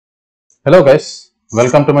Hello guys,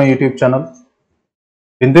 welcome to my YouTube channel.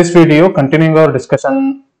 In this video, continuing our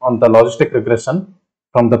discussion on the logistic regression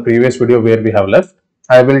from the previous video where we have left,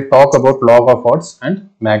 I will talk about log of odds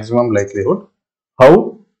and maximum likelihood,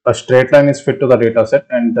 how a straight line is fit to the data set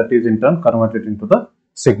and that is in turn converted into the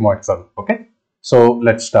sigmoid curve. Okay, so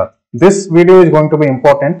let's start. This video is going to be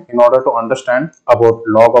important in order to understand about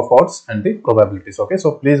log of odds and the probabilities. Okay,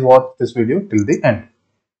 so please watch this video till the end.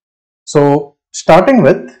 So starting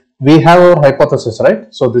with, we have our hypothesis,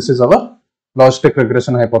 right? So this is our logistic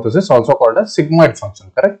regression hypothesis, also called as sigmoid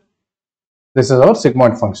function, correct? This is our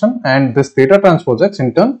sigmoid function, and this theta transpose x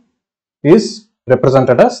in turn is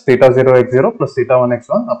represented as theta 0 x0 plus theta 1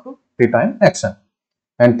 x1 up to theta n xn,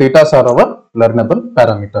 and thetas are our learnable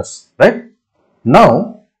parameters, right?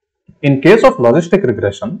 Now, in case of logistic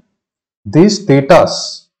regression, these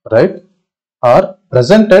thetas, right, are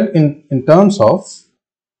presented in terms of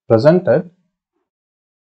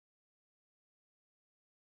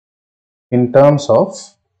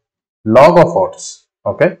log of odds.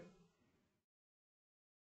 Okay,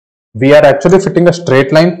 we are actually fitting a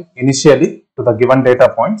straight line initially to the given data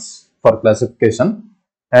points for classification,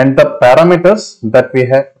 and the parameters that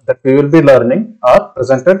we will be learning are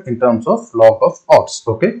presented in terms of log of odds.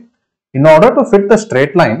 Okay, in order to fit the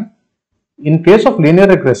straight line, in case of linear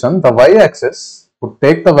regression, the y-axis would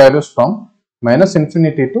take the values from minus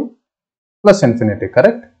infinity to plus infinity,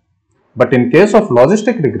 correct? But in case of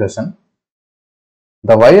logistic regression,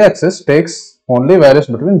 the y-axis takes only values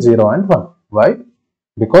between 0 and 1. Why?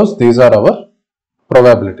 Because these are our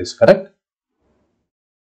probabilities, correct?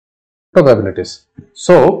 Probabilities.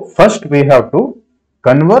 So, first we have to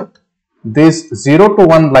convert this 0 to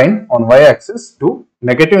 1 line on y-axis to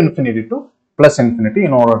negative infinity to plus infinity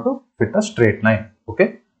in order to fit a straight line.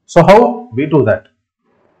 Okay. So, how we do that?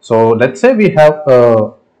 So, let's say we have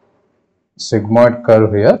a sigmoid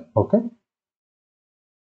curve here. Okay.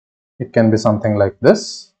 It can be something like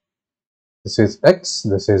this. This is x,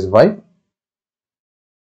 this is y,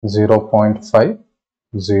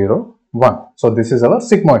 0.501. So this is our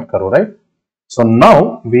sigmoid curve, right? So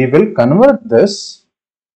now we will convert this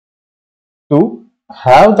to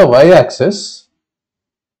have the y-axis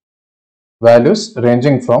values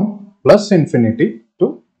ranging from plus infinity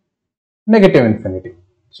to negative infinity.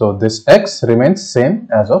 So this x remains same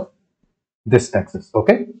as of this axis.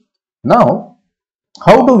 Okay. Now,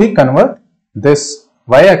 how do we convert this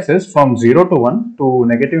y-axis from 0 to 1 to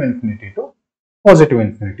negative infinity to positive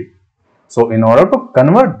infinity? So, in order to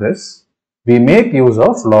convert this, we make use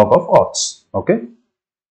of log of odds. Okay.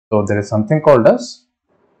 So, there is something called as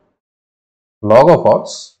log of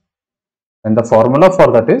odds, and the formula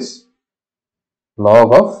for that is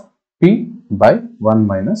log of p by 1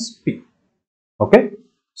 minus p. Okay.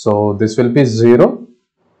 So, this will be 0,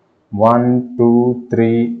 1, 2,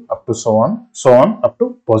 3 up to so on up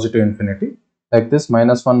to positive infinity, like this,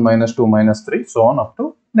 minus 1, minus 2, minus 3, so on up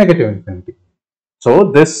to negative infinity. So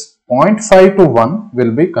this 0.5 to 1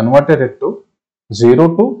 will be converted into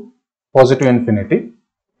 0 to positive infinity,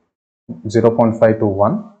 0.5 to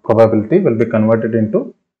 1 probability will be converted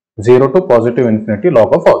into 0 to positive infinity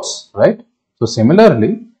log of odds, right? So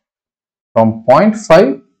similarly, from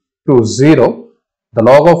 0.5 to 0, the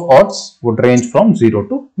log of odds would range from 0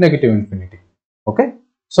 to negative infinity. Okay.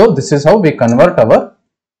 So this is how we convert our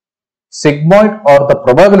sigmoid or the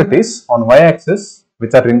probabilities on y-axis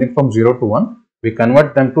which are ranging from 0 to 1. We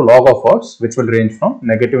convert them to log of odds which will range from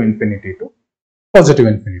negative infinity to positive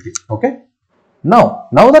infinity. Okay. Now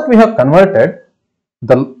that we have converted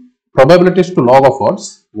the probabilities to log of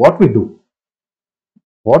odds, what we do?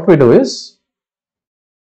 What we do is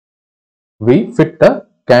we fit the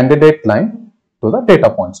candidate line to the data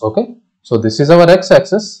points. Okay. So this is our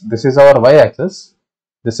x-axis, this is our y-axis,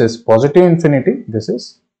 this is positive infinity, this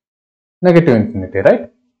is negative infinity,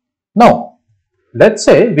 right? Now, let's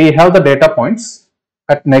say we have the data points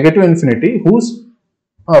at negative infinity whose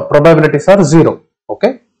probabilities are 0.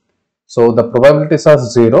 Okay. So the probabilities are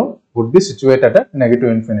 0 would be situated at negative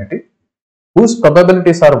infinity, whose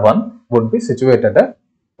probabilities are 1 would be situated at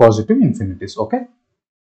positive infinities. Okay.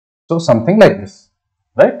 So something like this,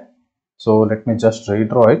 right? So let me just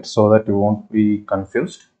redraw it so that you won't be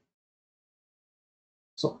confused.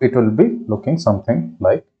 So it will be looking something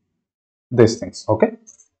like these things. Okay.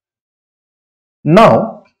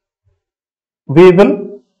 Now we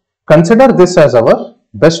will consider this as our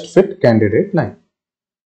best fit candidate line.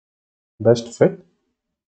 Best fit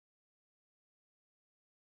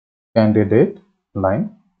candidate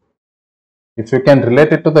line. If you can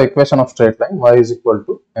relate it to the equation of straight line, y is equal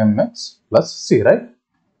to mx plus c, right?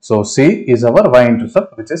 So C is our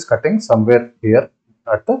y-intercept which is cutting somewhere here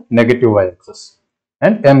at the negative y-axis.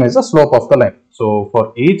 and m is the slope of the line. So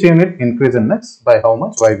for each unit increase in x, by how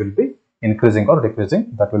much y will be increasing or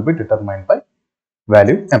decreasing, that will be determined by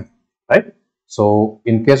value m, right? So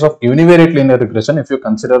in case of univariate linear regression, if you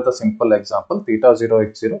consider the simple example theta 0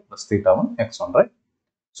 x 0 plus theta 1 x 1, right?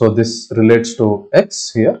 So this relates to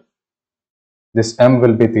x here. This m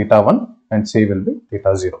will be theta 1 and c will be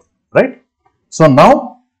theta 0, right? So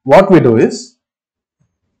now what we do is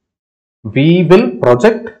we will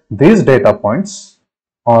project these data points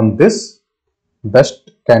on this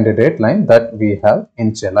best candidate line that we have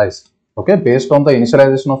initialized. Okay, based on the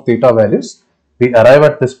initialization of theta values, we arrive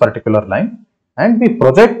at this particular line and we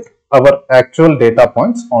project our actual data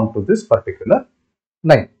points onto this particular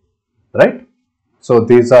line, right? So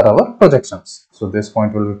these are our projections. So this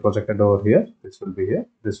point will be projected over here, this will be here,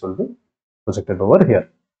 this will be projected over here.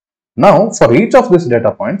 Now for each of these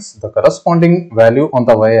data points, the corresponding value on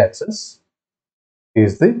the y-axis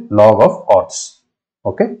is the log of odds.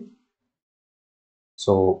 Okay,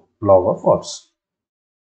 so log of odds,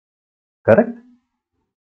 correct?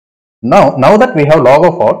 Now that we have log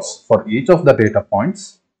of odds for each of the data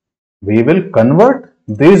points, we will convert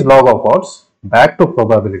these log of odds back to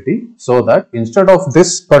probability, so that instead of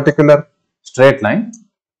this particular straight line,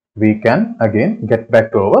 we can again get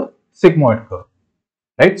back to our sigmoid curve,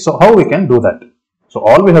 right? So how we can do that? So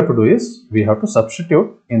all we have to do is we have to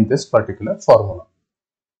substitute in this particular formula.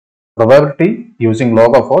 Probability using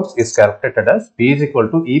log of odds is calculated as p is equal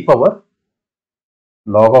to e power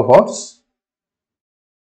log of odds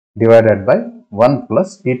divided by 1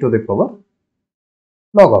 plus e to the power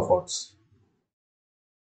log of odds.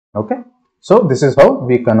 Okay, so this is how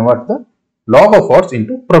we convert the log of odds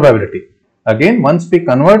into probability. Again, once we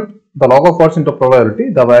convert the log of odds into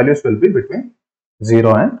probability, the values will be between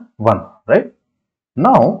 0 and 1, right?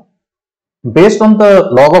 Now, based on the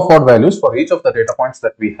log of odd values for each of the data points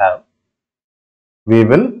that we have, we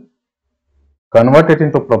will convert it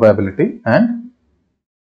into probability and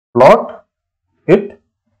plot it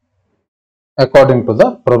according to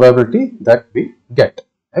the probability that we get,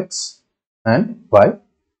 x and y.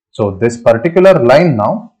 So this particular line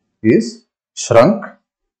now is shrunk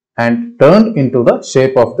and turned into the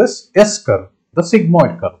shape of this S curve, the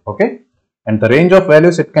sigmoid curve, okay? And the range of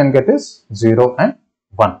values it can get is 0 and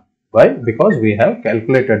 1. Why? Because we have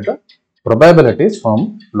calculated the probabilities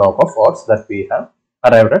from log of odds that we have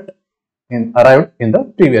arrived in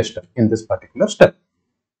the previous step, in this particular step.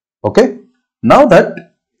 Okay. Now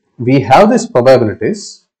that we have these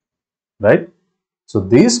probabilities, right? So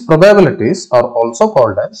these probabilities are also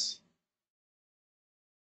called as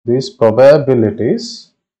the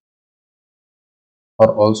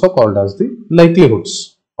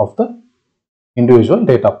likelihoods of the individual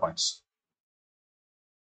data points.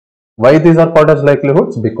 Why these are called as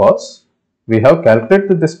likelihoods? Because we have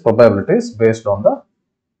calculated these probabilities based on the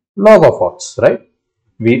log of odds, right?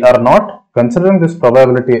 We are not considering this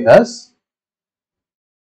probability as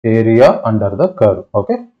area under the curve,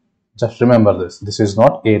 okay? Just remember this. This is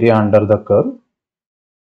not area under the curve.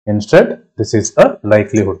 Instead, this is a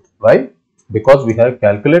likelihood. Why? Because we have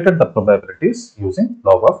calculated the probabilities using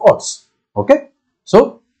log of odds, okay?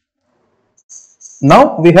 So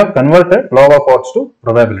now we have converted log of odds to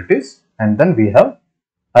probabilities, and then we have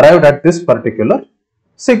arrived at this particular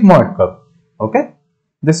sigmoid curve, okay?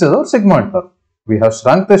 This is our sigmoid curve. We have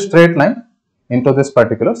shrunk the straight line into this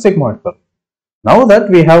particular sigmoid curve. Now that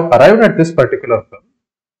we have arrived at this particular curve,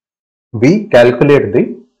 we calculate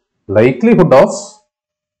the likelihood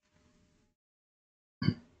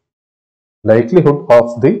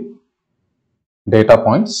of the data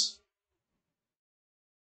points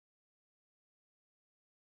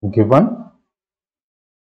given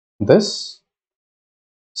this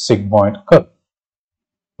sigmoid curve.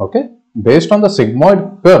 Okay, based on the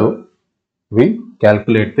sigmoid curve, we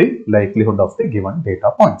calculate the likelihood of the given data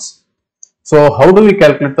points. So how do we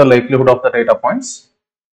calculate the likelihood of the data points?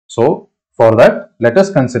 So for that, let us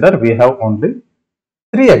consider we have only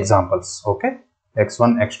 3 examples, okay,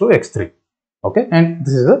 x1, x2, x3, okay, and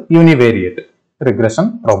this is a univariate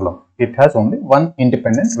regression problem. It has only one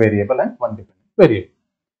independent variable and one dependent variable.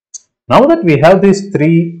 Now that we have these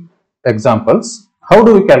 3 examples, how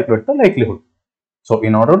do we calculate the likelihood? So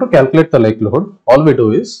in order to calculate the likelihood, all we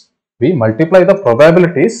do is we multiply the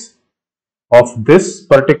probabilities of this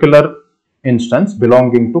particular instance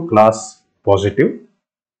belonging to class positive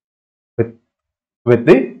with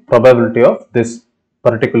the probability of this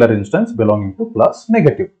particular instance belonging to class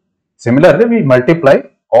negative. Similarly, we multiply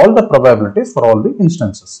all the probabilities for all the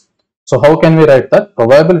instances. So how can we write that?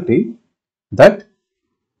 Probability that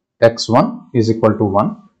x1 is equal to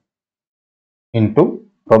 1 into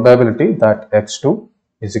probability that x2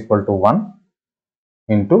 is equal to 1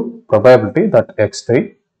 into probability that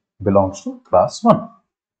x3 belongs to class 1.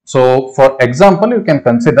 So for example, you can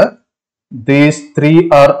consider these three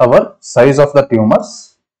are our size of the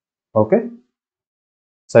tumors, okay,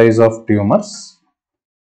 size of tumors,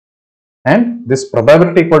 and this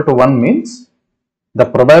probability equal to 1 means the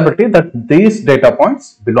probability that these data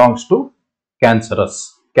points belongs to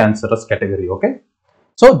cancerous category, okay.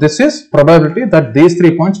 So this is probability that these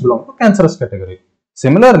 3 points belong to cancerous category.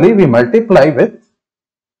 Similarly, we multiply with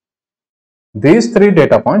these 3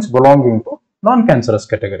 data points belonging to non-cancerous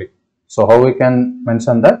category. So how we can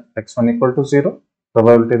mention that x1 equal to 0,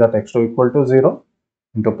 probability that x2 equal to 0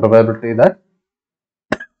 into probability that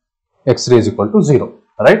x3 is equal to 0,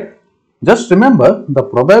 right? Just remember, the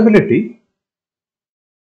probability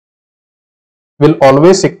will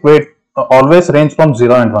always range from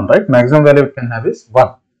 0 and 1, right? Maximum value it can have is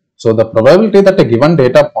 1. So the probability that a given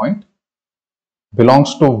data point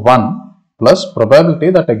belongs to 1 plus probability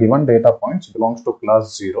that a given data point belongs to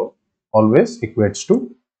class 0 always equates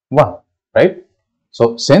to 1, right?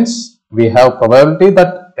 So since we have probability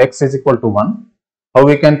that x is equal to 1, how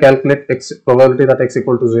we can calculate probability that x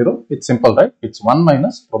equal to 0? It's simple, right? It's 1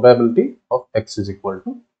 minus probability of x is equal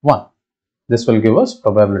to 1. This will give us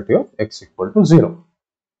probability of x equal to 0,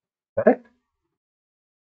 correct?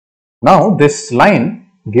 Now this line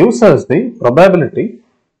gives us the probability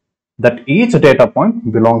that each data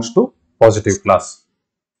point belongs to positive class,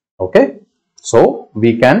 okay? So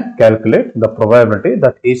we can calculate the probability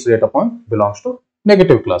that each data point belongs to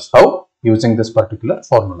negative class. How? Using this particular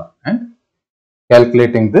formula and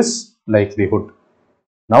calculating this likelihood.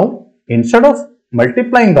 Now instead of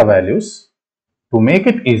multiplying the values, to make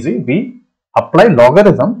it easy, we apply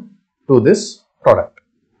logarithm to this product,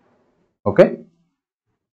 okay?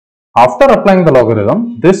 After applying the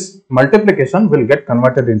logarithm, this multiplication will get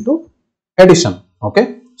converted into addition,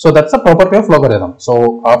 okay? So that's the property of logarithm.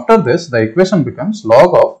 So after this, the equation becomes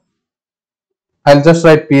log of, I'll just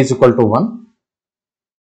write p is equal to 1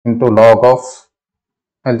 into log of,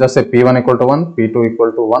 I'll just say p1 equal to 1, p2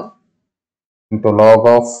 equal to 1 into log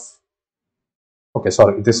of, okay,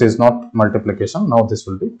 sorry, this is not multiplication. Now this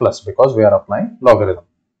will be plus because we are applying logarithm.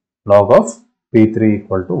 Log of p3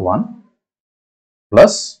 equal to 1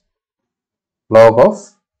 plus log of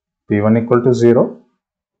p1 equal to 0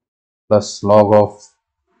 plus log of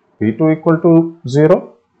p2 equal to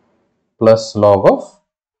 0 plus log of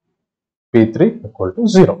p3 equal to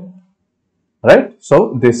 0, right?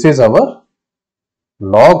 So this is our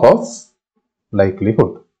log of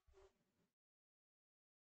likelihood,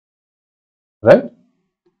 right?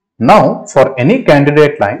 Now for any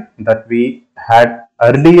candidate line that we had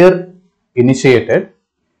earlier initiated,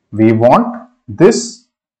 we want this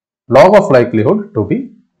log of likelihood to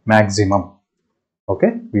be maximum,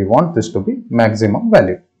 okay? We want this to be maximum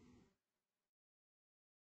value.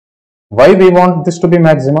 Why we want this to be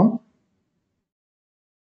maximum?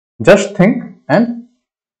 Just think and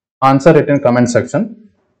answer it in comment section.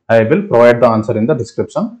 I will provide the answer in the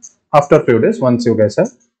description after a few days once you guys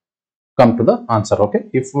have come to the answer, okay?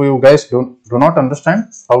 If you guys do not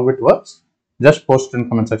understand how it works, just post it in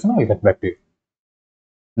comment section. I'll get back to you.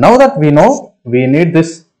 Now that we know we need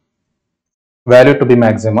this value to be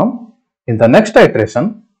maximum, in the next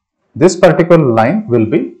iteration, this particular line will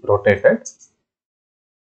be rotated.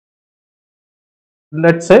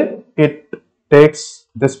 Let's say it takes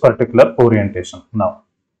this particular orientation. Now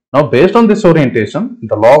based on this orientation,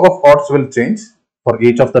 the log of odds will change for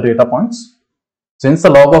each of the data points. Since the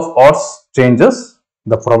log of odds changes,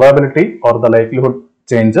 the probability or the likelihood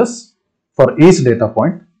changes for each data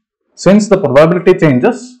point. Since the probability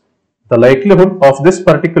changes, the likelihood of this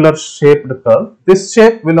particular shaped curve, this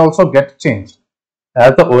shape will also get changed.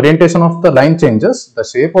 As the orientation of the line changes, the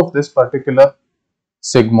shape of this particular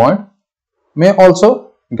sigmoid may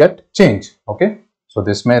also get changed, okay? So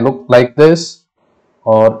this may look like this,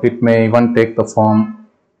 or it may even take the form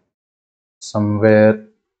somewhere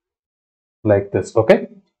like this, okay?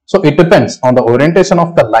 So it depends on the orientation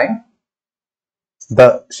of the line,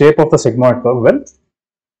 the shape of the sigmoid curve will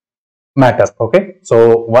matter, okay?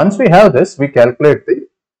 So once we have this, we calculate the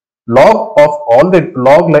log of all the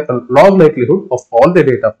log likelihood of all the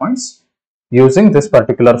data points using this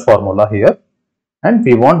particular formula here, and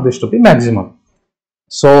we want this to be maximum.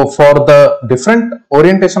 So for the different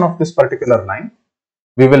orientation of this particular line,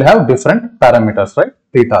 we will have different parameters, right?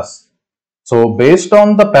 Thetas. So based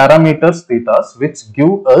on the parameters thetas which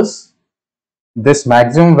give us this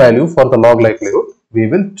maximum value for the log likelihood, we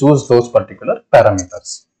will choose those particular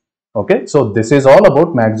parameters, okay? So this is all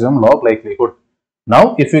about maximum log likelihood.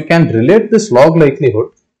 Now if you can relate this log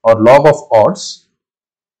likelihood or log of odds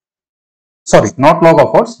sorry, not log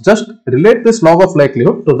of odds, just relate this log of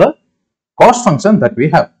likelihood to the cost function that we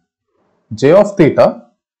have. J of theta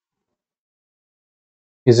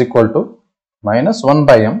is equal to minus 1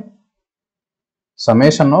 by m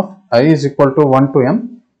summation of I is equal to 1 to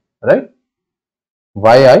m, right,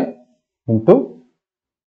 yi into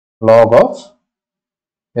log of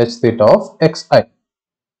h theta of xi,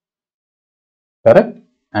 correct,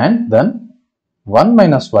 and then 1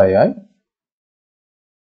 minus yi,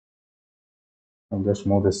 I'll just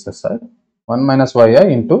move this aside, 1 minus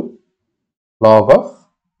yi into log of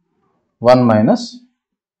 1 minus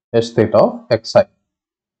h theta of xi.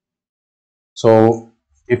 So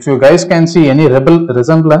if you guys can see any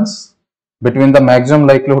resemblance between the maximum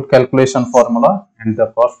likelihood calculation formula and the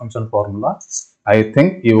cost function formula, I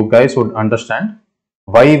think you guys would understand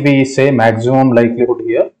why we say maximum likelihood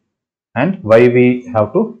here and why we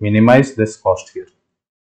have to minimize this cost here.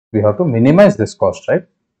 We have to minimize this cost, right?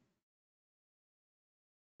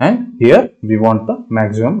 And here we want the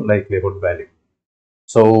maximum likelihood value.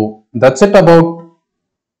 So that's it about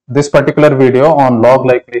this particular video on log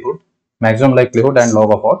likelihood, maximum likelihood and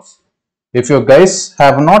log of odds. If you guys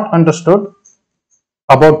have not understood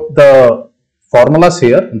about the formulas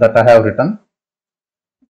here that I have written,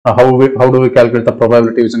 how do we calculate the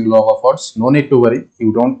probability using log of odds, no need to worry,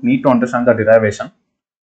 you don't need to understand the derivation,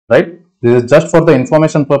 right? This is just for the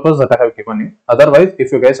information purpose that I have given you. Otherwise,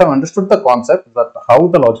 if you guys have understood the concept that how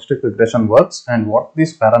the logistic regression works and what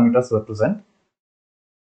these parameters represent,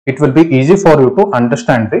 it will be easy for you to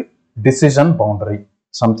understand the decision boundary,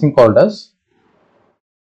 something called as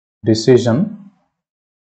decision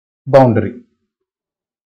boundary.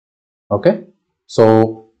 Okay,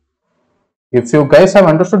 so if you guys have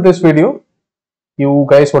understood this video, you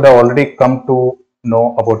guys would have already come to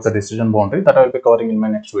know about the decision boundary that I will be covering in my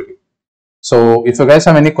next video. So if you guys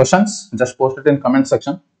have any questions, just post it in comment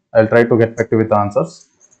section. I'll try to get back to you with the answers.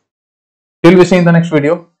 Till we see in the next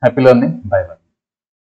video, happy learning. Bye bye.